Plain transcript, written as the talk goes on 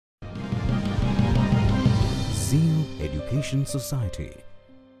Zeal Education Society,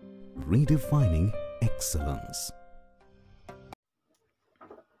 redefining excellence.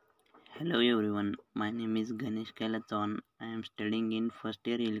 Hello everyone, my name is Ganesh Kailathon. I am studying in first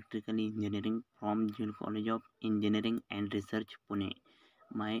year electrical engineering from Zeal College of Engineering and Research, Pune.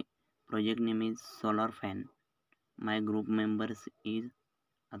 My project name is Solar Fan. My group members is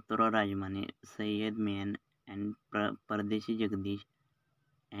Atura Rajmane, Syed Mian and Pardeshi Jagdish,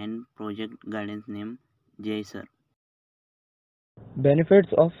 and project guidance name Jay Sir. Benefits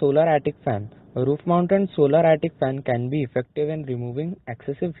of solar attic fan. A roof-mounted solar attic fan can be effective in removing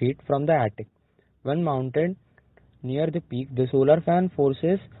excessive heat from the attic. When mounted near the peak, the solar fan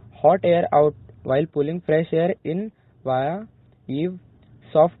forces hot air out while pulling fresh air in via eave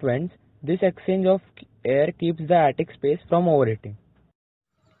soft vents. This exchange of air keeps the attic space from overheating.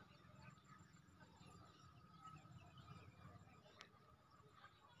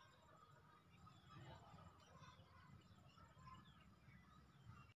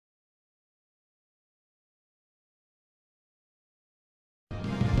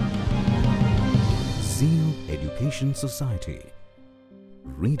 Zeal Education Society,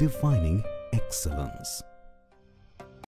 redefining excellence.